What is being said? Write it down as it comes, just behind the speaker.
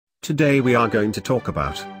Today we are going to talk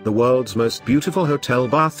about the world's most beautiful hotel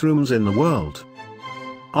bathrooms in the world.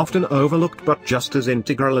 Often overlooked but just as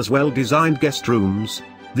integral as well-designed guest rooms,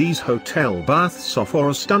 these hotel baths offer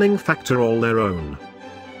a stunning factor all their own.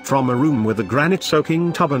 From a room with a granite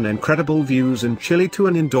soaking tub and incredible views in Chile to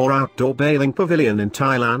an indoor-outdoor bathing pavilion in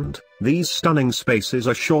Thailand, these stunning spaces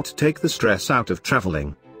are sure to take the stress out of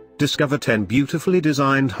traveling. Discover 10 beautifully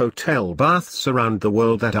designed hotel baths around the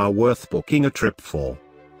world that are worth booking a trip for.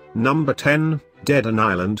 Number 10, Dedan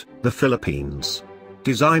Island, the Philippines.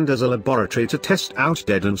 Designed as a laboratory to test out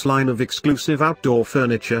Dedan's line of exclusive outdoor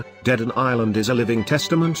furniture, Dedan Island is a living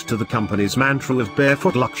testament to the company's mantra of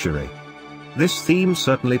barefoot luxury. This theme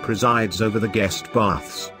certainly presides over the guest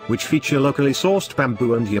baths, which feature locally sourced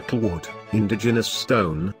bamboo and yucca wood, indigenous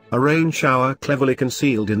stone, a rain shower cleverly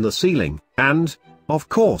concealed in the ceiling, and, of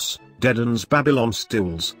course, Dedan's Babylon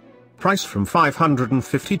stools. Price from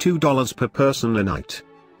 $552 per person a night.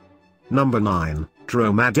 Number 9,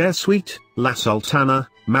 Dromadaire Suite, La Sultana,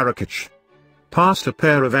 Marrakech. Past a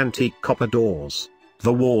pair of antique copper doors,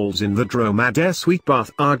 the walls in the Dromadaire Suite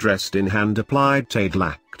bath are dressed in hand-applied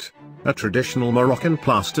Tadelact, a traditional Moroccan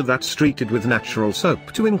plaster that's treated with natural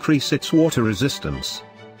soap to increase its water resistance.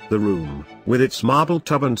 The room, with its marble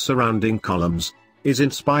tub and surrounding columns, is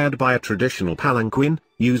inspired by a traditional palanquin,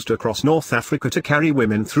 used across North Africa to carry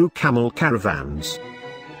women through camel caravans.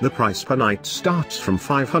 The price per night starts from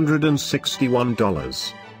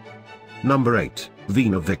 $561. Number 8,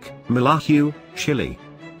 Vinovic, Malahue, Chile.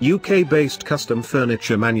 UK-based custom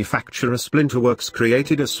furniture manufacturer Splinterworks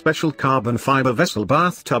created a special carbon fiber vessel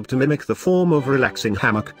bathtub to mimic the form of a relaxing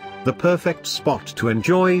hammock, the perfect spot to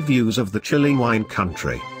enjoy views of the chilling wine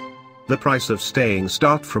country. The price of staying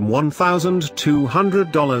start from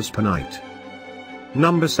 $1,200 per night.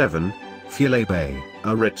 Number 7, Philae Bay,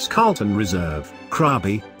 a Ritz-Carlton Reserve,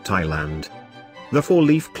 Krabi, Thailand. The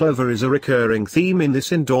four-leaf clover is a recurring theme in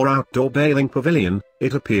this indoor-outdoor bathing pavilion.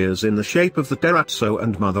 It appears in the shape of the terrazzo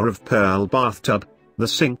and mother-of-pearl bathtub, the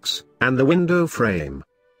sinks, and the window frame.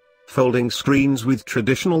 Folding screens with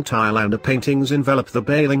traditional Thailander paintings envelop the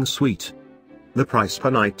bathing suite. The price per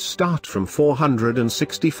night start from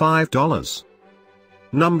 $465.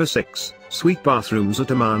 Number 6, Suite Bathrooms at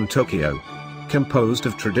Aman, Tokyo. Composed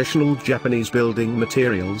of traditional Japanese building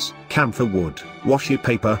materials, camphor wood, washi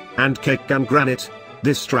paper, and Keikkan granite,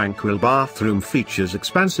 this tranquil bathroom features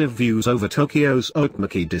expansive views over Tokyo's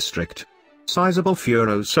Otmaki district. Sizable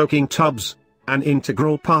furo-soaking tubs, an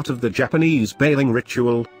integral part of the Japanese bathing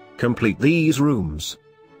ritual, complete these rooms.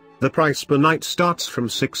 The price per night starts from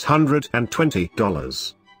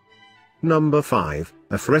 $620. Number 5,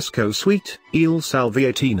 Affresco Suite, Il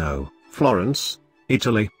Salviatino, Florence,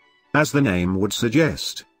 Italy. As the name would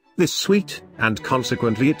suggest, this suite, and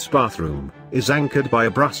consequently its bathroom, is anchored by a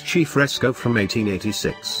Braschi fresco from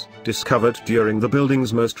 1886, discovered during the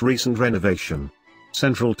building's most recent renovation.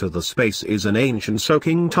 Central to the space is an ancient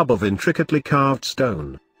soaking tub of intricately carved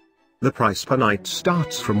stone. The price per night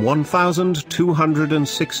starts from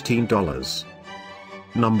 $1,216.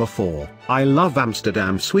 Number 4, I Love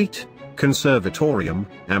Amsterdam Suite, Conservatorium,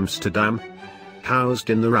 Amsterdam. Housed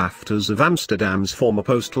in the rafters of Amsterdam's former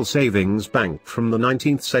postal savings bank from the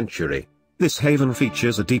 19th century, this haven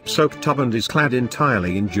features a deep soak tub and is clad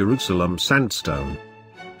entirely in Jerusalem sandstone.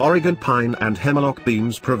 Oregon pine and hemlock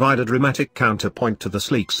beams provide a dramatic counterpoint to the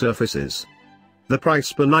sleek surfaces. The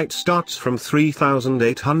price per night starts from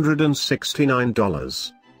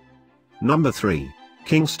 $3,869. Number 3,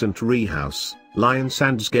 Kingston Tree House, Lion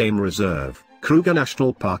Sands Game Reserve, Kruger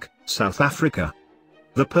National Park, South Africa.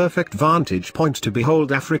 The perfect vantage point to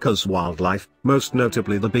behold Africa's wildlife, most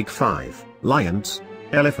notably the Big Five: lions,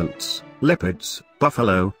 elephants, leopards,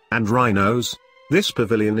 buffalo, and rhinos. This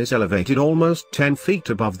pavilion is elevated almost 10 feet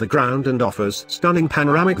above the ground and offers stunning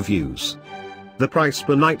panoramic views. The price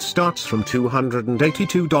per night starts from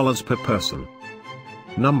 $282 per person.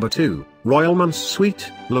 Number 2, Royal Mance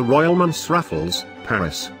Suite, Le Royal Mance Raffles,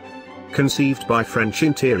 Paris. Conceived by French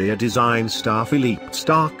interior design star Philippe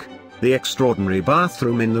Starck, the extraordinary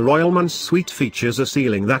bathroom in the Royal Mance Suite features a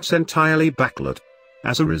ceiling that's entirely backlit.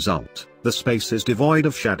 As a result, the space is devoid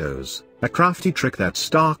of shadows, a crafty trick that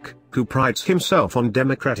Starck, who prides himself on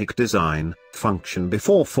democratic design, function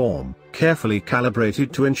before form, carefully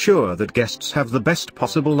calibrated to ensure that guests have the best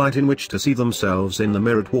possible light in which to see themselves in the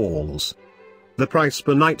mirrored walls. The price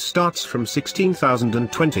per night starts from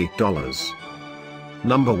 $16,020.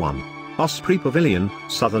 Number 1, Osprey Pavilion,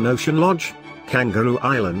 Southern Ocean Lodge, Kangaroo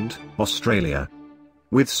Island, Australia.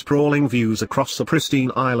 With sprawling views across the pristine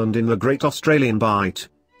island in the Great Australian Bight,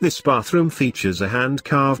 this bathroom features a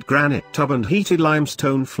hand-carved granite tub and heated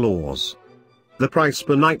limestone floors. The price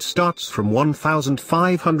per night starts from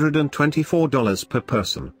 $1,524 per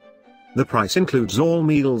person. The price includes all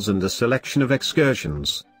meals and a selection of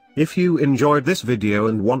excursions. If you enjoyed this video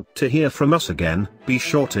and want to hear from us again, be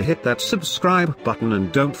sure to hit that subscribe button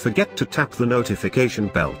and don't forget to tap the notification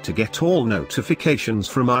bell to get all notifications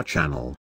from our channel.